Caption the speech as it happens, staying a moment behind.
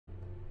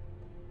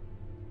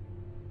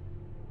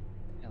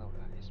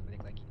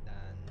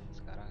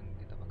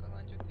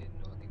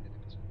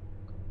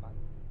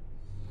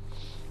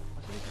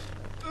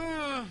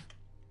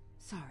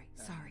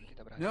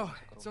No,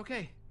 it's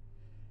okay.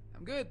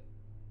 I'm good.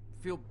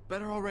 Feel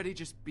better already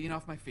just being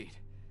off my feet.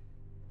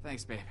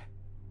 Thanks, babe.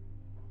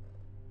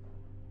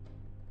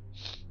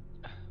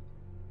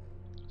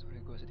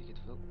 Sorry, gue sedikit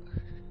flu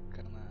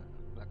karena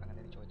belakangan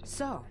ini cuaca.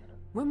 So,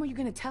 when were you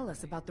gonna tell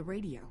us about the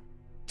radio?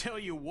 Tell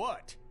you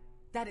what?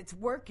 That it's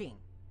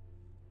working.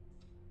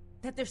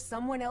 That there's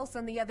someone else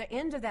on the other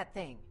end of that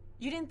thing.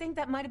 You didn't think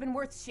that might have been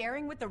worth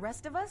sharing with the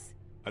rest of us?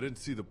 I didn't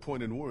see the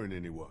point in worrying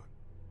anyone.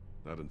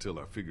 Not until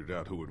I figured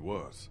out who it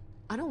was.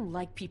 I don't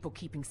like people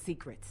keeping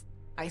secrets.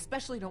 I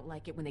especially don't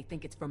like it when they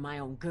think it's for my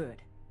own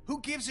good. Who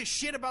gives a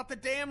shit about the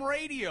damn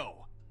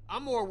radio?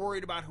 I'm more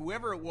worried about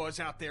whoever it was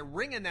out there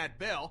ringing that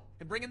bell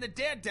and bringing the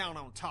dead down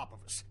on top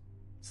of us.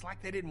 It's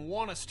like they didn't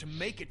want us to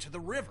make it to the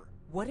river.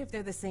 What if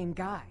they're the same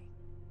guy?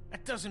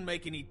 That doesn't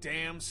make any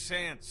damn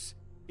sense.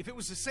 If it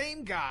was the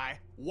same guy,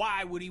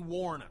 why would he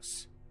warn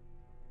us?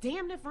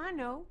 Damned if I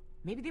know.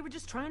 Maybe they were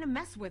just trying to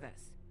mess with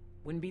us.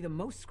 Wouldn't be the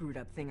most screwed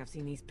up thing I've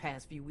seen these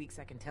past few weeks,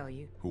 I can tell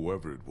you.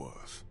 Whoever it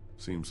was,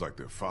 seems like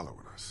they're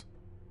following us.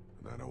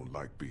 And I don't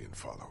like being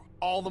followed.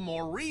 All the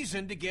more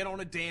reason to get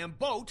on a damn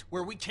boat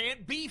where we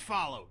can't be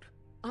followed.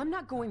 I'm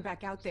not going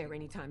back out there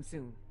anytime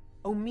soon.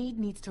 Omid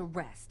needs to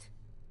rest.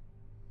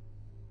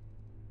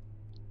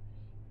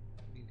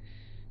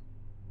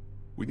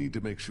 We need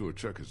to make sure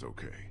Chuck is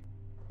okay.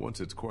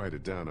 Once it's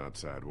quieted down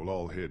outside, we'll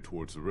all head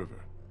towards the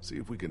river. See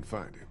if we can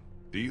find him.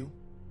 Deal?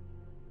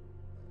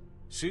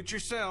 Suit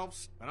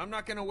yourselves, but I'm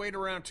not gonna wait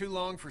around too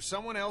long for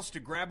someone else to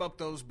grab up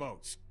those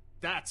boats.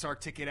 That's our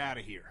ticket out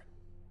of here.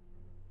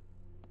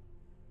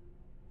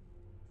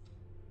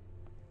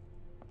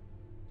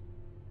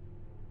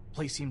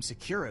 Place seems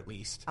secure, at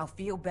least. I'll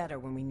feel better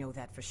when we know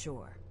that for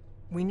sure.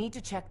 We need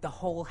to check the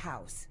whole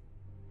house.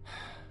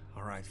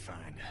 All right,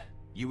 fine.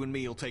 You and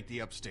me will take the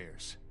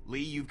upstairs.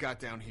 Lee, you've got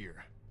down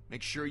here.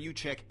 Make sure you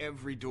check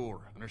every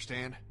door,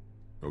 understand?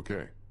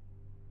 Okay.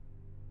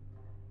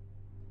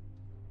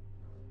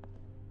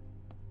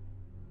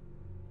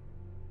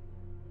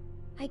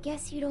 I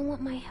guess you don't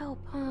want my help,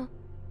 huh?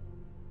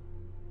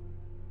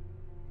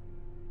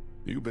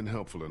 You've been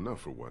helpful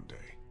enough for one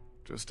day.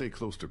 Just stay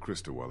close to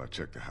Krista while I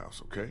check the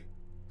house, okay?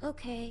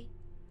 Okay.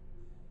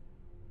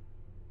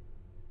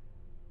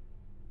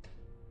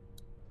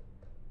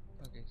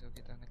 Oke, so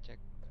kita ngecek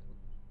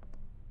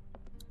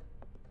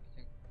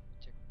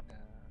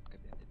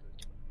kebiasaan itu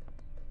coba.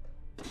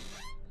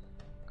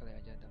 Kali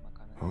aja ada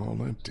makanan. All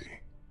empty.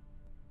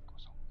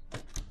 Kosong.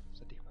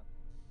 Sedih banget.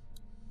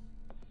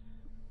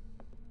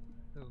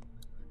 Tuh.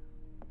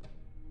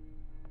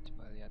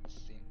 Coba lihat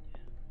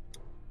scene-nya.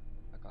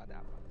 Bakal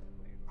ada apa?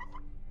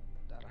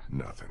 Darah.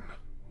 Nothing.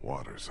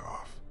 Water's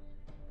off.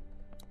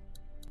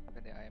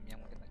 Ada ayam yang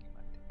mungkin lagi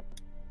mati.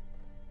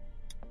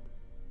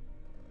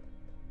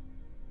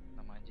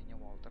 Nama anjingnya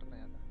Walter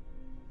ternyata.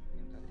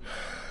 Yang tadi.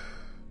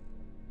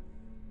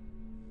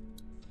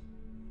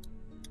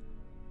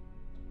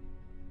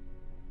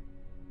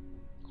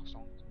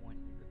 Kosong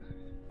semuanya.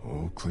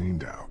 All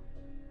cleaned out.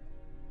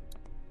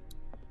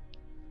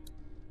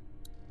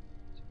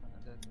 Cuma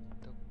ada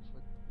dog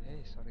food.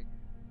 Sorry.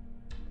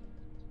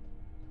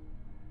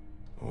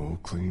 All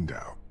cleaned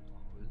out.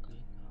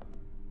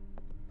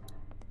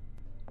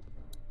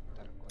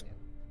 Ntar gua lihat.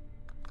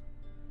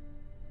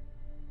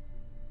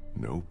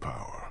 No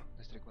power.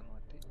 Listrik pun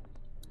mati.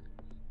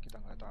 Kita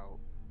nggak tahu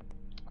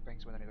apa yang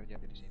sebenarnya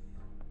terjadi di sini.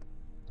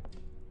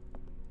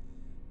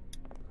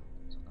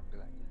 Langsung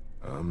ambil aja.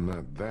 I'm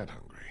not that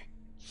hungry.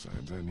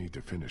 Besides, I need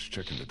to finish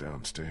checking the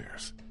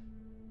downstairs.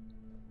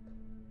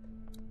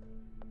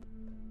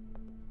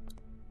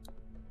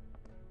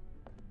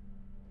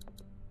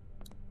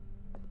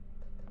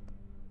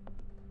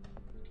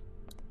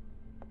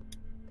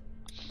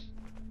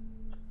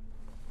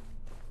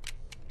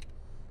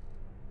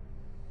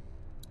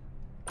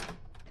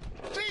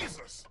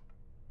 Jesus!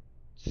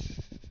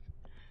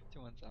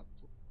 Cuman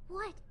sapu.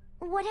 What?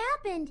 What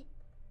happened?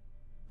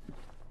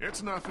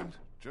 It's nothing.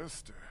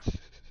 Just,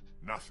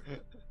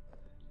 nothing.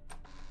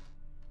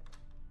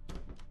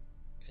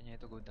 Kayaknya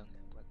itu gudang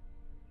ya buat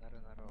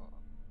naruh-naruh.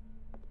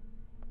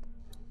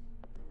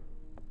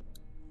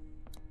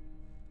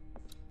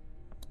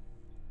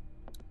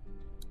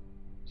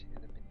 Sini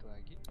ada pintu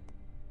lagi.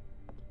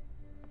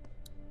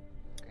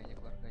 Kayaknya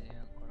keluarga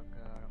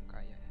orang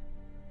kaya ya.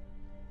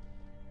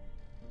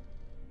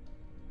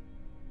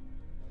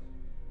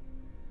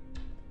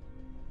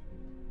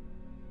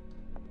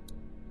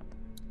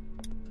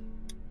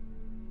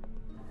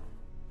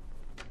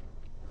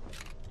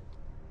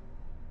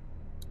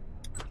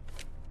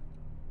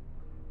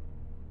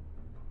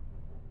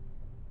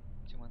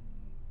 Cuman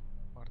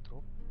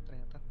wardrobe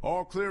ternyata.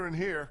 All clear in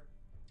here.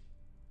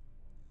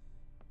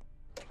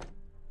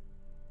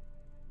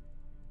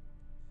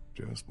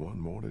 Just one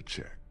more to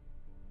check.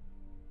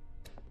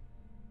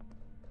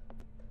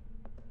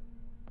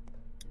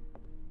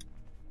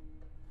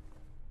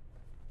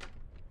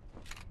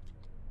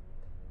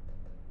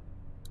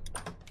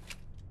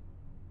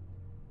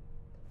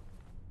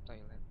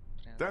 Toilet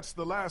ternyata. That's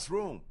the last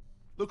room.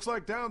 Looks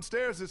like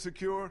downstairs is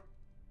secure.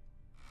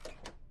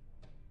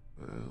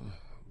 Well,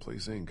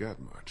 Place ain't got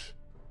much.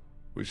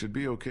 We should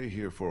be okay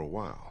here for a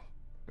while.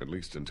 At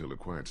least until it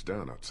quiets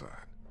down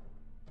outside.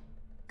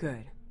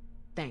 Good.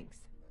 Thanks.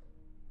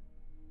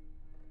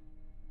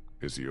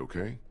 Is he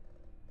okay?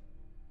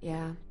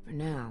 Yeah, for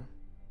now.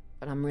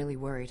 But I'm really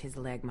worried his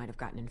leg might have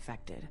gotten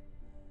infected.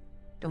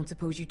 Don't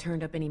suppose you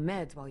turned up any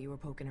meds while you were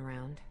poking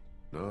around?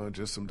 No,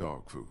 just some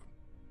dog food.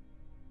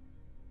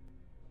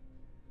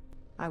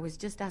 I was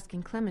just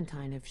asking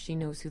Clementine if she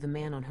knows who the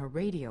man on her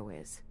radio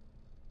is.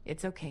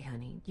 It's okay,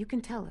 honey. You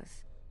can tell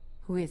us.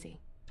 Who is he?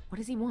 What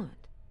does he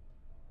want?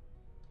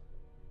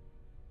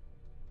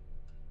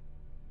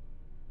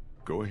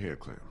 Go ahead,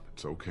 Clem.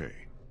 It's okay.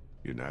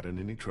 You're not in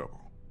any trouble.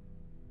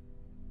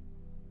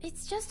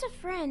 It's just a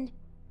friend.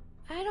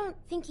 I don't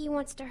think he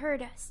wants to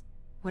hurt us.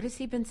 What has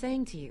he been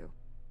saying to you?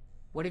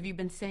 What have you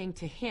been saying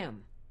to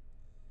him?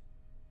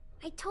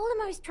 I told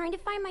him I was trying to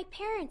find my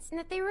parents and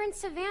that they were in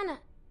Savannah.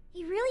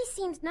 He really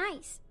seems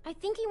nice. I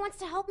think he wants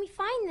to help me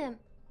find them.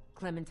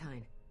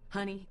 Clementine,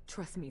 honey,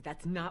 trust me,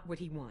 that's not what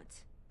he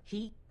wants.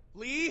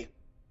 Lee?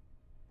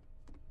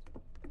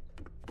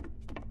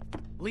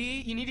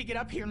 Lee, you need to get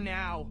up here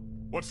now.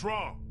 What's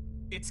wrong?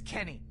 It's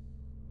Kenny.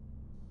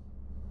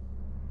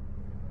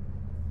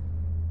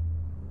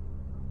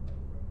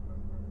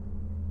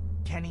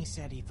 Kenny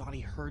said he thought he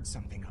heard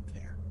something up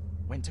there.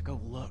 Went to go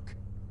look.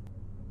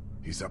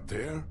 He's up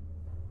there?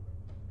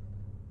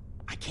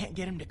 I can't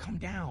get him to come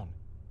down.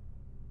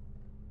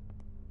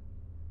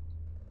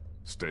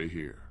 Stay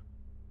here.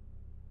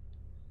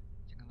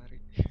 Jangan lari.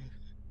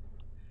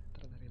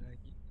 Ntar lari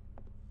lagi.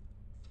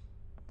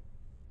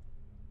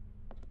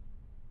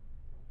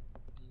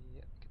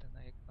 Iya, kita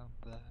naik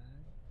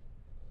pelan-pelan.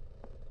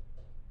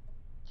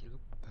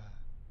 Cilup.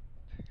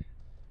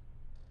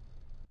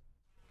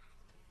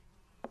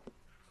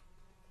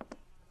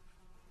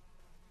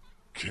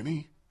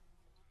 Kenny?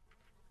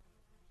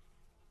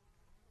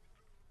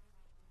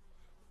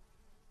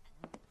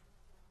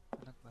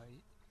 Anak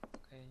bayi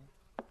kayaknya.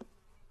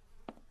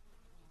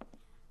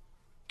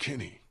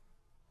 Kenny,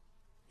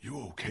 you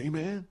okay,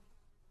 man?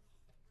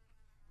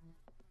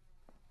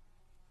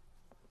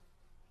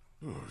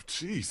 Oh,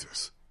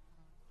 Jesus.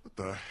 What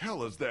the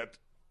hell is that?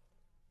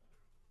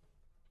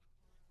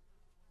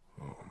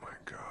 Oh, my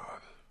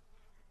God.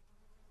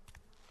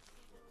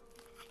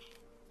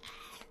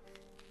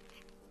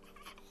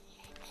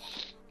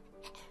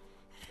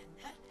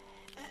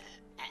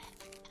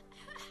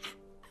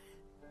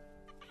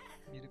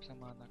 Mirip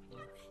sama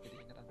anaknya, jadi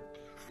ingat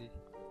anaknya sedih.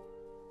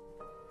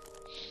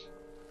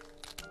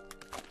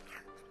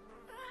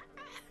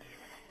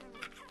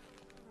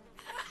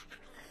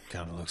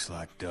 Kinda looks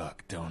like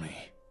Duck, don't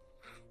he?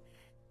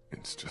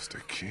 It's just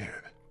a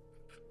kid.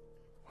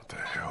 What the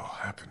hell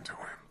happened to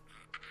him?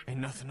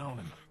 Ain't nothing on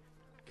him.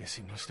 Guess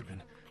he must have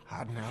been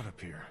hiding out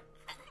up here.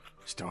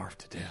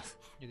 Starved to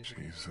death.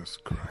 Jesus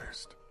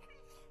Christ.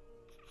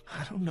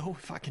 I don't know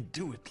if I can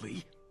do it,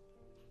 Lee.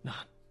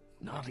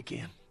 Not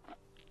again.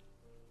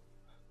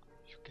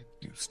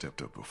 You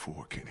stepped up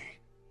before, Kenny.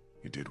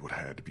 You did what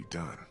had to be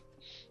done.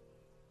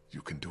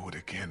 You can do it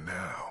again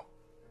now.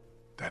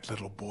 That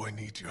little boy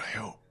needs your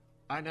help.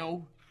 I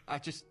know. I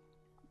just...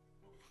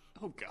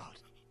 Oh, God.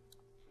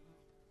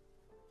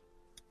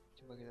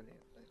 Coba kita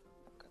lihat.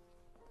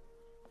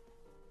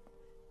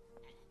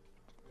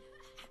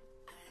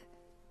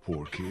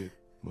 Poor kid.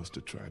 Must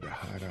have tried to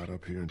hide out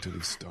up here until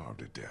he starved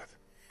to death.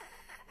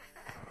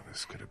 Oh,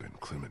 this could have been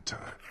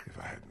Clementine if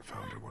I hadn't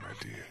found her when I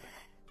did.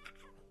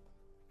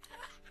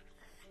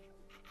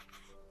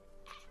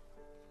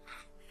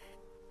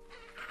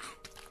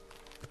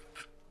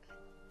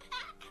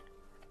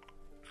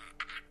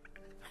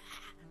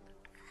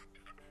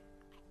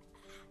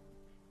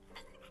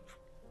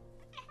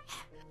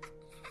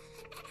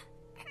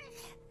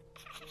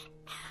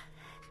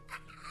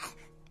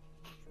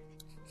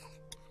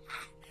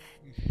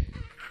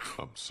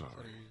 I'm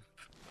sorry.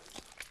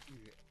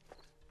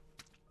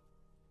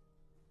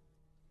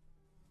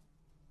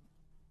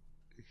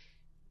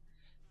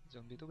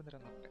 Zombie itu beneran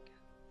ngepek ya?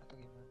 Atau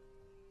gimana?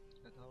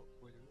 Gak tau,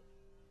 gue juga.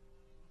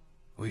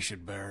 We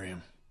should bury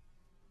him.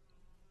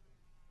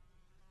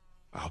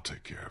 I'll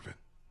take care of it.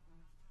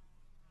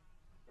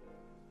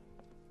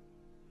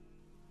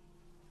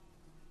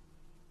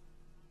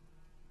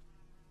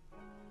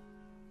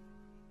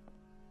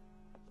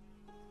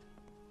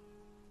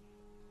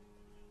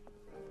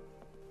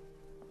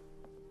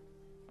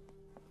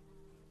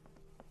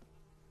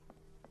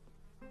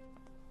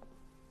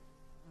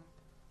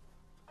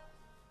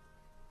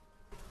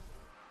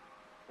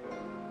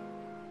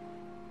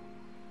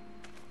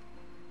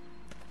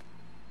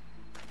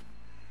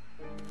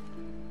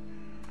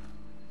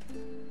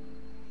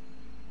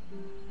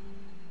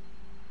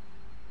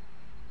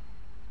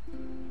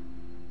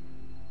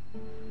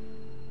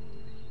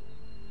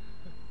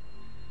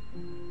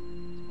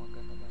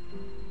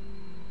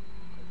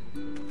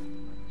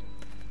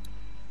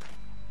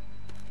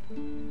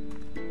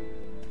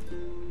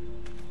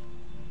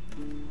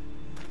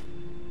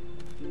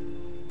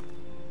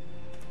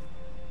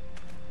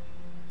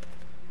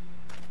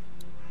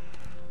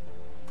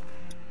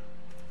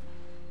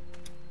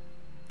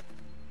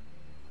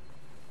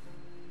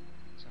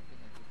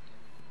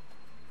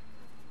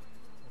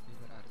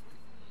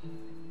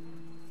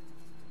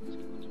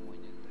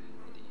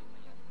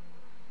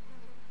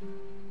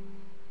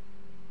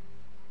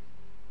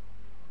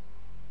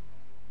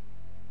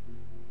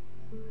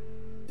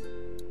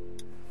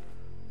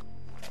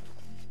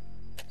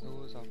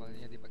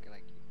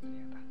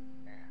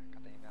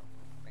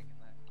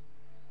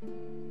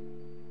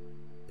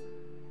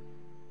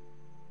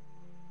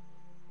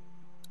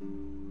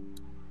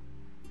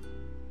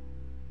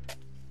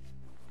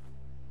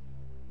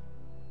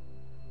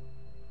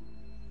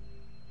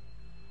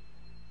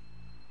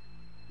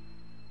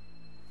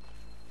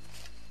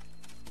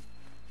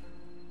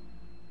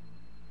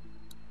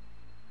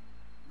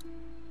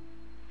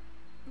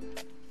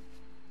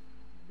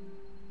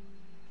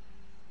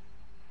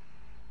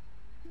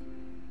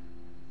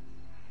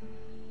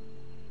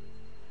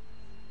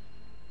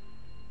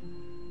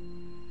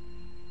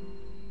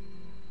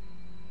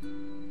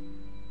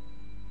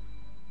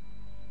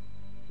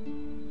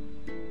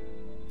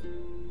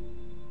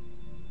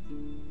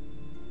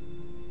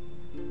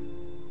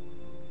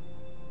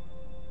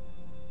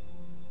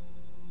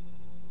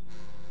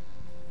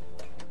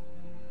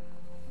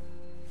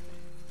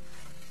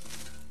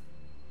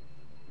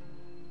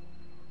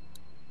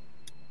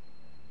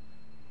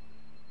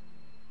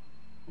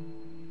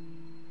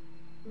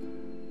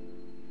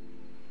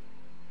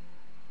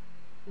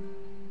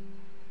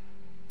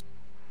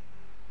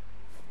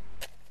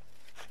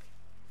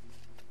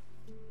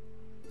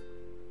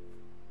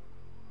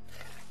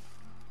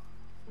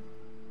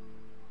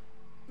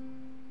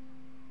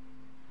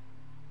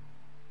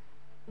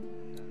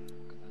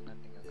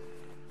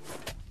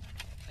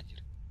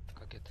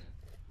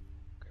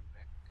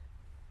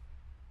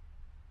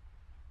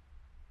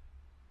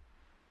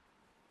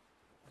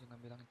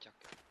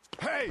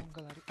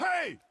 Enggak lari.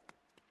 Hey!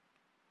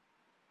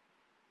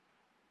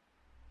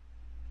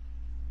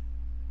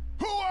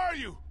 Who are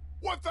you?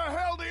 What the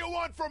hell do you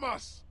want from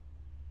us?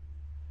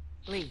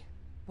 Lee,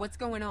 what's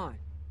going on?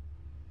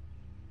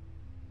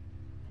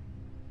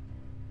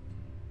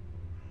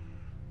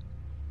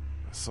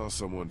 I saw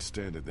someone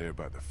standing there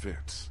by the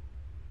fence,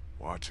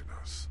 watching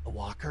us. A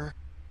walker?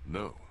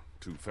 No,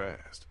 too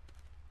fast.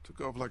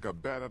 Took off like a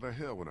bat out of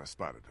hell when I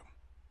spotted him.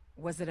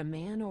 Was it a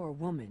man or a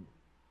woman?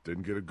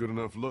 Didn't get a good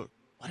enough look.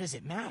 What does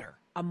it matter?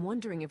 I'm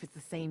wondering if it's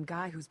the same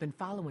guy who's been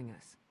following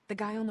us. The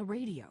guy on the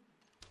radio.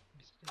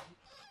 Bisa jadi.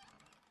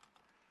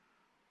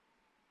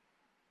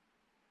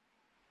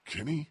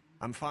 Kenny?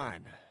 I'm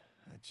fine.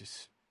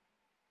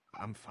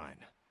 I'm fine.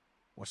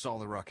 What's all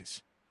the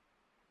ruckus?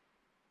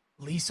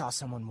 Lee saw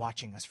someone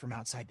watching us from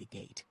outside the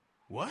gate.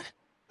 What?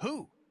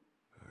 Who?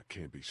 I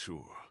can't be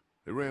sure.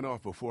 They ran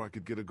off before I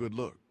could get a good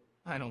look.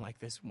 I don't like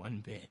this one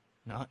bit.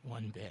 Not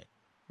one bit.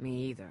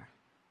 Me either.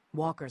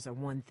 Walkers are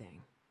one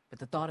thing, but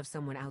the thought of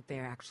someone out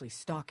there actually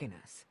stalking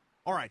us.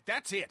 All right,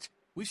 that's it.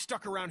 We've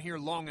stuck around here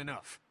long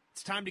enough.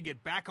 It's time to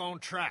get back on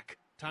track.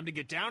 Time to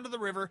get down to the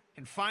river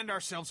and find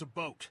ourselves a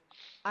boat.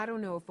 I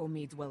don't know if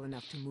Omid's well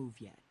enough to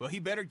move yet. Well, he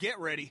better get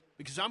ready,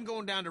 because I'm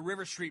going down to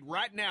River Street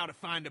right now to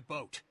find a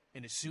boat.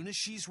 And as soon as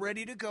she's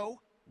ready to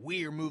go,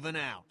 we're moving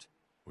out.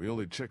 We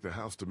only checked the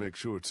house to make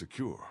sure it's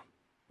secure.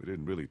 We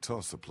didn't really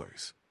toss the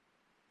place.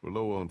 We're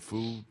low on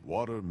food,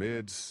 water,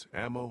 meds,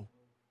 ammo.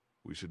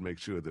 We should make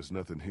sure there's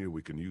nothing here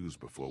we can use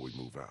before we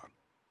move out.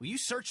 Well, you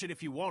search it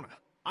if you wanna.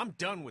 I'm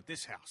done with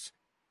this house.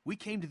 We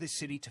came to this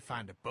city to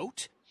find a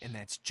boat, and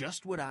that's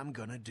just what I'm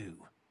gonna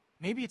do.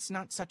 Maybe it's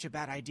not such a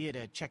bad idea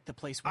to check the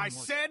place one I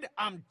more... said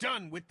I'm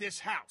done with this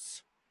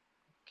house.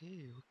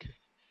 Okay.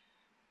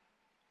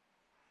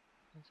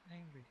 He's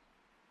angry.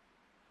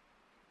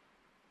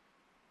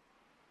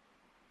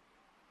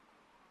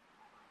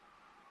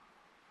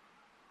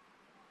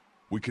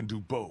 We can do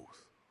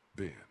both.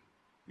 Ben,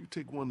 you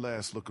take one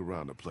last look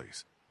around the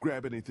place.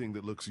 Grab anything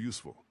that looks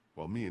useful,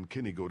 while me and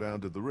Kenny go down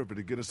to the river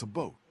to get us a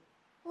boat.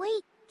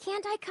 Wait,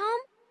 can't I come?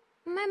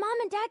 My mom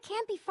and dad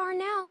can't be far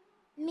now.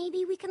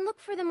 Maybe we can look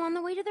for them on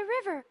the way to the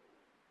river.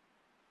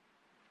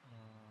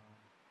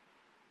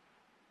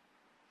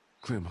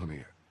 Clem,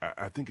 honey,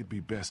 I think it'd be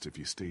best if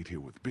you stayed here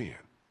with Ben.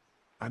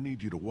 I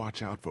need you to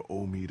watch out for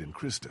Omid and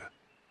Krista.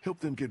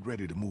 Help them get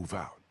ready to move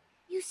out.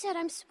 You said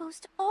I'm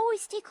supposed to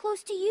always stay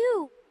close to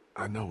you.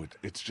 I know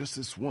it's just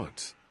this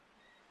once.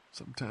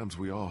 Sometimes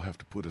we all have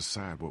to put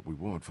aside what we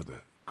want for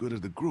the good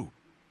of the group.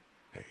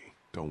 Hey,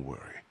 don't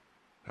worry.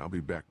 I'll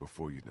be back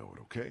before you know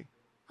it, okay?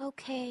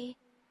 Okay.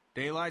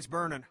 Daylight's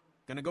burning.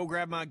 Gonna go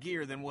grab my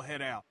gear, then we'll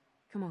head out.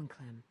 Come on,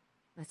 Clem.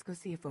 Let's go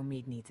see if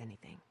Omid needs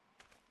anything.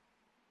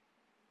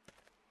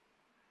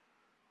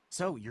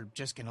 So, you're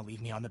just gonna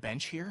leave me on the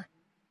bench here?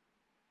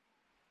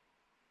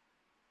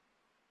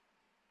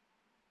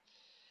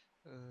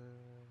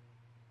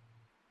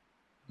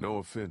 No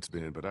offense,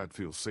 Ben, but I'd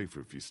feel safer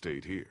if you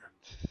stayed here.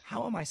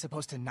 How am I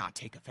supposed to not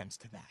take offense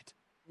to that?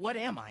 What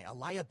am I, a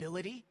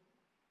liability?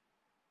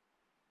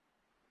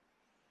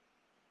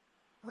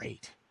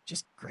 Great.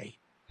 Just great.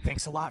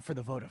 Thanks a lot for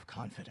the vote of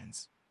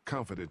confidence.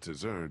 Confidence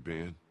is earned,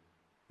 Ben.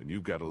 And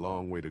you've got a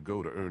long way to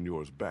go to earn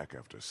yours back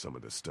after some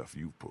of the stuff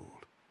you've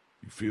pulled.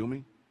 You feel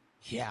me?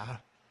 Yeah,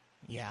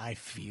 I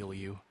feel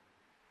you.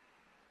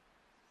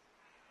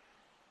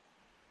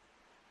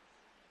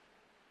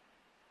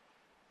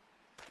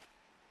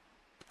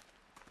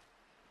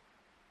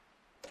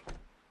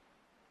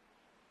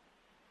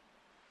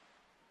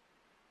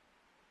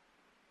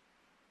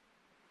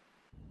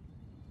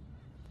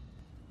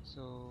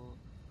 So,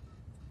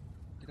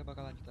 kita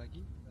bakal lanjut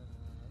lagi.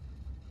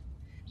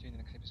 See you in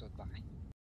the next episode. Bye.